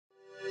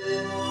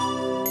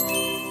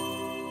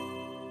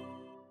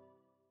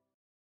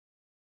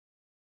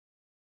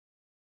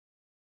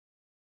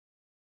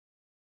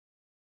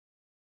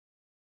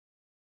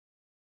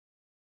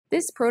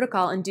This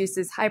protocol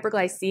induces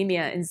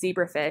hyperglycemia in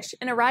zebrafish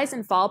in a rise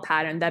and fall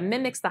pattern that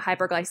mimics the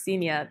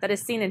hyperglycemia that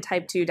is seen in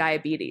type 2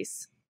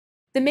 diabetes.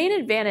 The main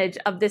advantage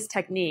of this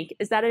technique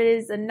is that it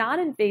is a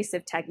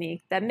non-invasive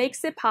technique that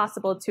makes it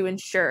possible to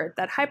ensure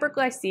that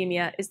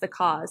hyperglycemia is the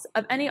cause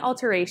of any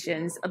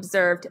alterations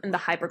observed in the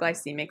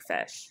hyperglycemic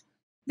fish.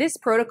 This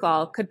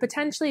protocol could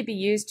potentially be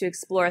used to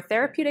explore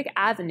therapeutic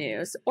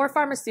avenues or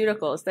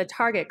pharmaceuticals that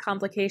target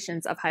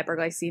complications of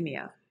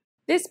hyperglycemia.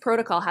 This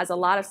protocol has a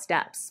lot of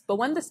steps, but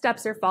when the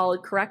steps are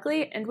followed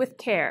correctly and with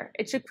care,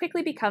 it should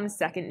quickly become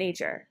second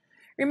nature.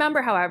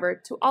 Remember,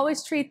 however, to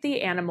always treat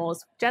the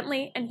animals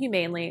gently and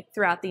humanely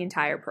throughout the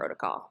entire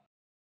protocol.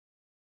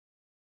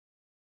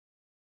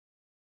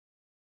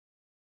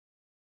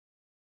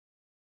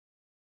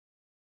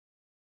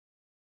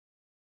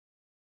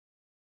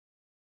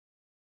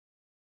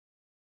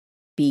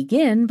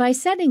 Begin by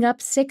setting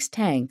up 6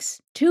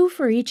 tanks, 2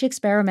 for each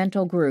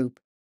experimental group.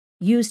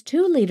 Use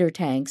 2-liter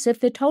tanks if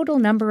the total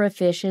number of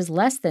fish is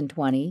less than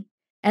 20,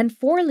 and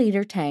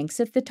 4-liter tanks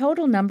if the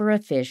total number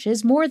of fish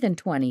is more than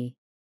 20.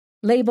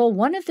 Label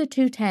one of the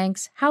 2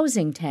 tanks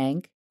housing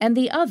tank and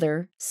the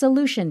other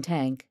solution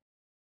tank.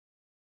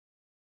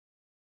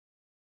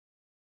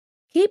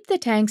 Keep the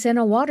tanks in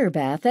a water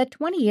bath at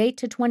 28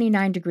 to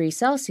 29 degrees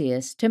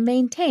Celsius to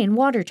maintain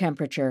water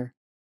temperature.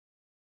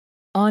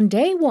 On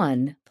day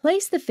 1,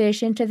 place the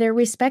fish into their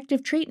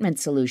respective treatment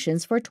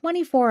solutions for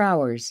 24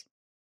 hours.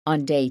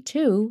 On day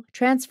 2,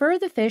 transfer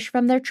the fish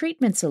from their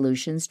treatment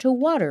solutions to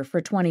water for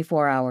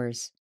 24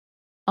 hours.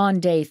 On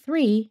day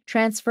 3,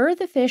 transfer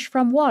the fish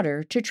from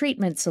water to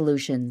treatment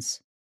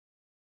solutions.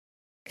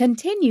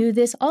 Continue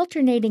this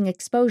alternating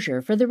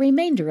exposure for the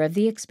remainder of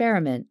the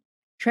experiment,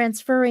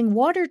 transferring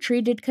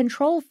water-treated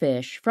control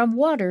fish from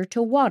water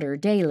to water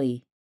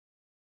daily.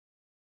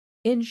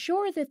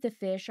 Ensure that the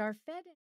fish are fed